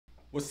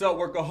What's up,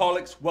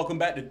 workaholics? Welcome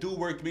back to Do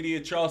Work Media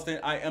Charleston.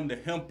 I am the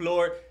Hemp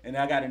Lord, and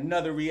I got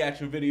another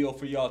reaction video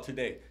for y'all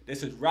today.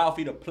 This is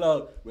Ralfy The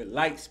Plug with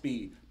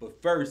Lightspeed. But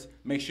first,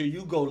 make sure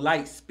you go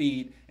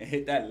Lightspeed and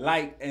hit that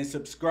like and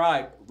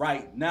subscribe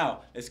right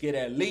now. Let's get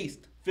at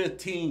least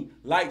 15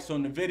 likes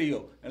on the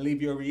video and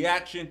leave your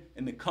reaction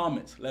in the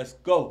comments. Let's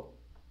go.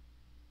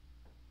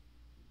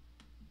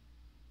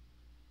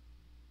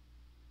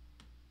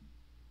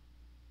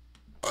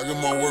 I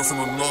get my word from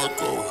the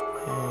narco.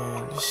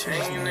 Man, this shit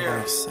is not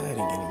that exciting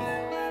anymore. You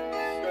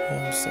know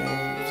what I'm saying? I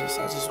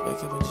just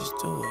wake up and just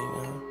do it, you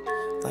know?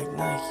 Like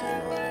Nike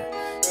and all that.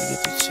 You get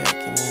the check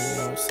and then, you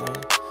know what I'm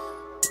saying?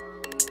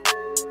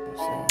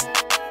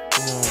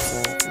 You know what I'm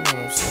saying? You know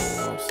what I'm saying? You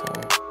know what I'm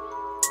saying?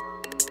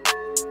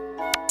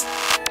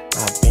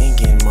 I've been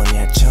getting money,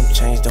 that chump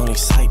change don't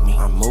excite me.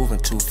 I'm moving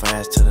too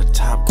fast to the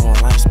top, going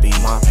light speed.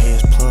 My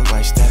pants plug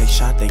like static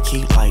shot, they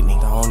keep lightning.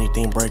 The only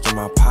thing breaking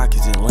my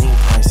pockets is lean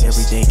price.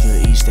 Every day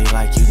good each day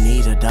like you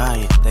need a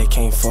diet. They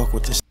can't fuck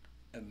with this.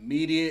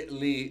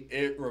 Immediately,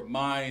 it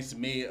reminds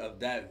me of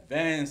that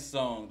Van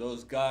song.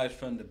 Those guys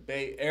from the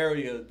Bay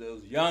Area,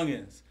 those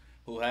youngins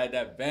who had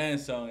that Van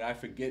song. I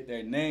forget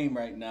their name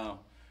right now,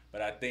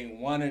 but I think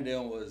one of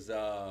them was,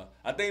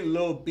 I think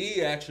Lil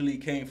B actually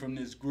came from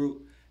this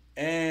group,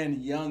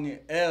 and Young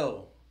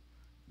L.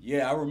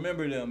 Yeah, I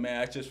remember them,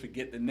 man. I just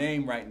forget the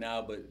name right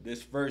now, but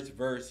this first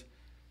verse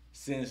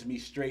sends me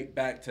straight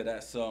back to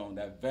that song,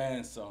 that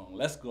Van song.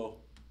 Let's go.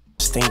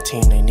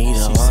 Stincteam, they need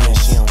a line.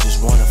 She don't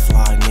just wanna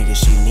fly, nigga,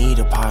 she need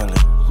a pilot.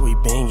 We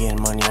been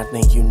getting money, I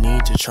think you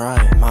need to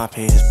try it. My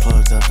pay is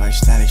plugged up like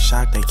static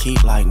shock, they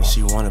keep lighting.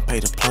 She wanna pay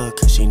the plug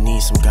cause she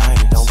needs some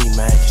guidance. Don't be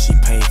mad cause she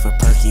paid for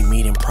perky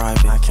meet in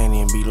private. I can't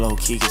even be low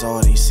key cause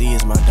all they see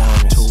is my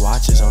diamonds. 2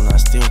 watches on, I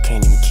still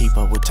can't even keep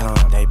up with time.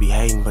 They be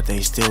hating but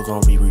they still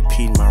gonna be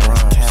repeating my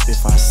rhymes. Cap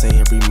if I say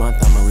every month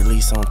I'ma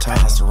release on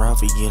time. So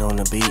Ralfy get on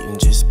the beat and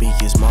just speak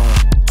his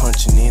mind.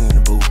 Punching in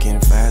the booth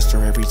getting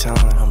faster every time.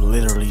 I'm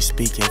literally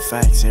speaking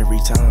facts every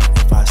time.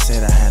 If I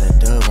said I had a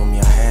dub on me,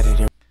 I had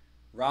it.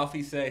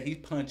 Ralfy said he's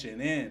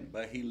punching in,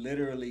 but he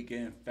literally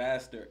getting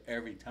faster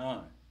every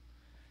time.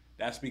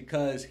 That's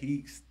because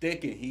he's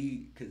sticking.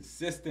 He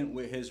consistent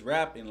with his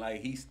rapping.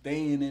 Like, he's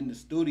staying in the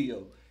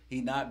studio.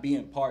 He not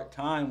being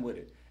part-time with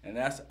it. And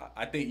that's,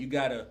 I think you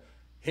got to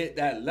hit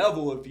that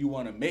level if you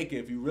want to make it,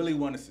 if you really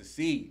want to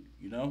succeed,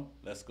 you know?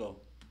 Let's go.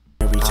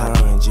 Every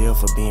time in jail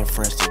for being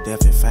fresh to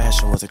death in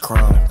fashion was a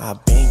crime.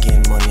 I've been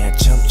getting money, that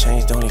chump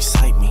change don't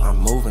excite me. I'm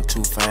moving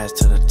too fast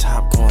to the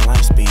top, going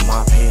light speed.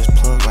 My pay is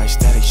plugged like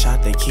static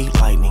shot, they keep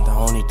lightning. The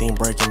only thing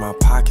breaking my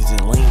pockets is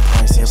lean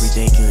price. Every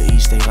day good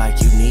each day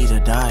like you need a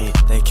diet.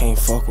 They can't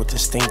fuck with the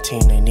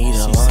stincteam, they need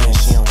a line.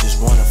 She don't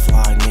just wanna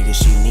fly, nigga,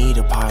 she need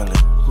a pilot.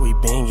 We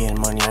been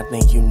getting money, I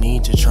think you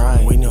need to try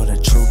it. We know the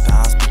truth, the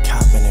odds be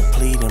copping and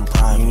pleading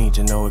private. You need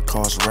to know it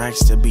costs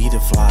racks to be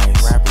the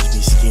flyest. Rappers be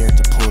scared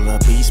to pull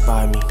up beats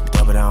by me.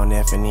 Double down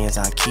F and N's,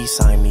 I key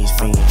sign these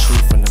fiends.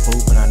 Truth from the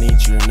boot, but I need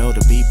you to know to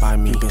beat by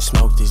me. You can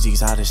smoke this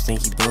exotic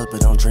stinky blood,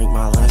 but don't drink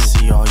my lunch.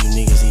 See all you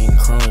niggas eating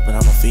crumbs, but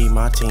I'ma feed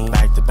my team.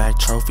 Back to back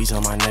trophies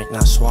on my neck,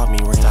 not swap me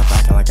ring. Stop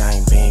acting like I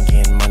ain't been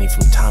getting money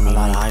from Tommy. A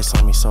lot of ice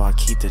on me, so I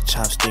keep the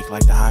chopstick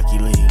like the hockey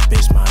league.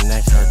 Bitch, my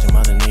neck hurt, them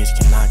other niggas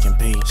cannot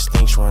compete.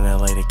 Stinks run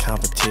LA, the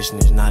competition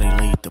is not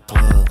elite, the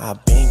plug.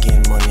 I've been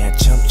getting money, that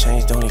chump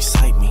change don't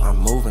excite me. I'm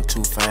moving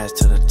too fast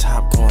to the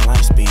top, going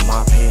light speed.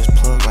 My pay is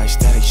plugged like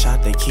static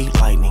shot, they keep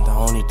lightning. The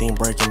only thing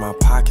breaking my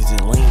pockets is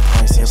lean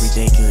price. Every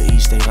day good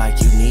each day like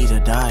you need a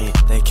diet.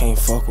 They can't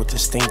fuck with the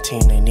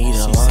stincteam, they need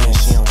a line.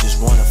 She don't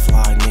just wanna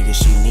fly, nigga,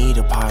 she need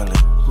a pilot.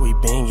 We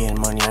been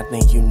getting money, I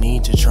think you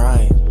need to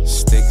try it.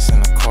 Sticks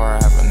in the car,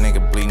 have a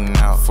nigga bleeding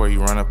out. Before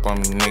you run up on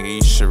me, nigga,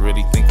 you should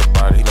really think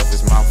about it. He left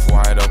his mouth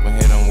wide open,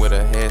 hit him with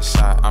a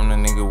headshot. I'm the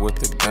nigga with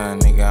the gun,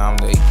 nigga, I'm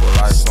the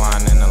equalizer.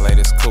 Flying in the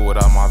latest coupe with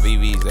all my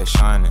VVs, they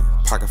shining.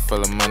 Pocket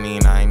full of money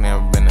and I ain't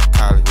never been to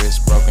college.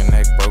 Wrist broken,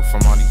 neck broke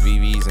from all these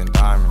VVs and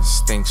diamonds.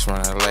 Stinks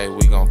from LA,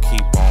 we gon'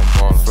 keep on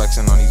ballin'.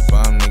 Flexing on these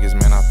bum niggas,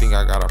 man, I think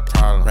I got a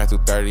problem. Ran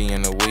through 30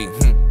 in a week,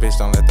 bitch,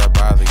 don't let that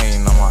bother you.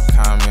 Hating on my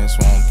comments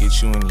won't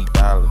get you any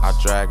dollars. I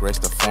drag race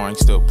the foreign,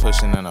 still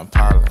pushing in a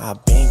pilot.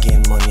 I've been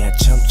getting money, that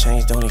chump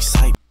change don't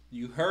excite me.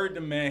 You heard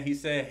the man. He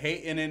said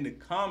hating in the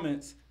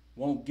comments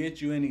won't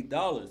get you any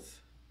dollars.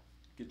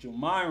 Get your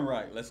mind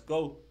right. Let's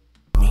go.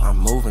 I'm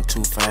moving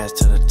too fast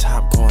to the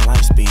top, going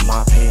light speed.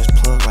 My pay is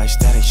plugged like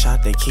static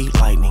shot, they keep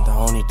lightning. The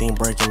only thing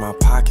breaking my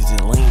pockets is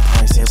lean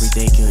price. Every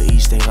day good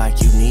each day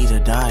like you need a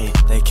diet.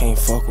 They can't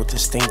fuck with the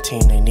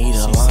stincteam, they need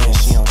a line.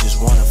 She don't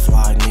just wanna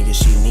fly, nigga,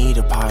 she need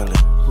a pilot.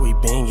 We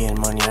been getting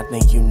money, I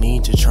think you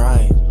need to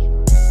try it.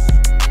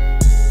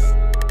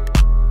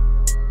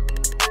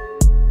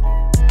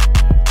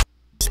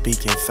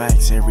 Speaking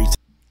facts every time.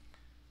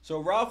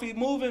 So Ralfy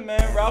moving,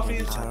 man. Ralfy,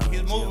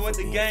 he's moving with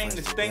the gang,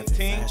 the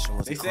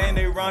stincteam. They saying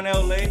they run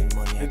LA.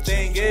 The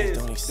thing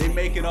is, they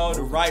making all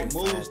the right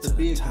moves to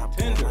be a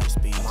contender. I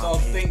saw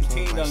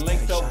stincteam done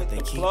linked up with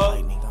the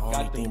plug,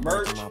 got the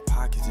merch.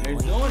 They're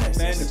doing it,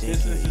 man. The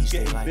business is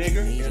getting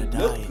bigger. It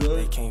looks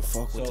good.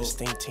 So,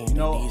 you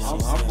know,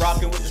 I'm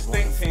rocking with the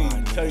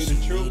stincteam. tell you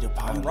the truth,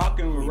 I'm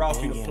rocking with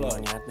Ralfy The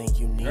Plug.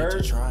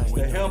 Heard?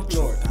 The Hemp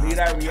Lord. Leave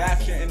that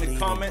reaction in the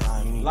comments.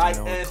 Like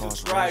and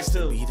subscribe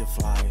to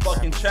the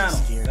fucking channel.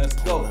 Let's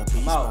go.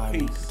 I'm out.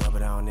 Peace. Double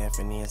down F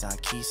and N's, I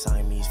key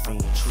sign these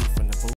fiends. Truth from the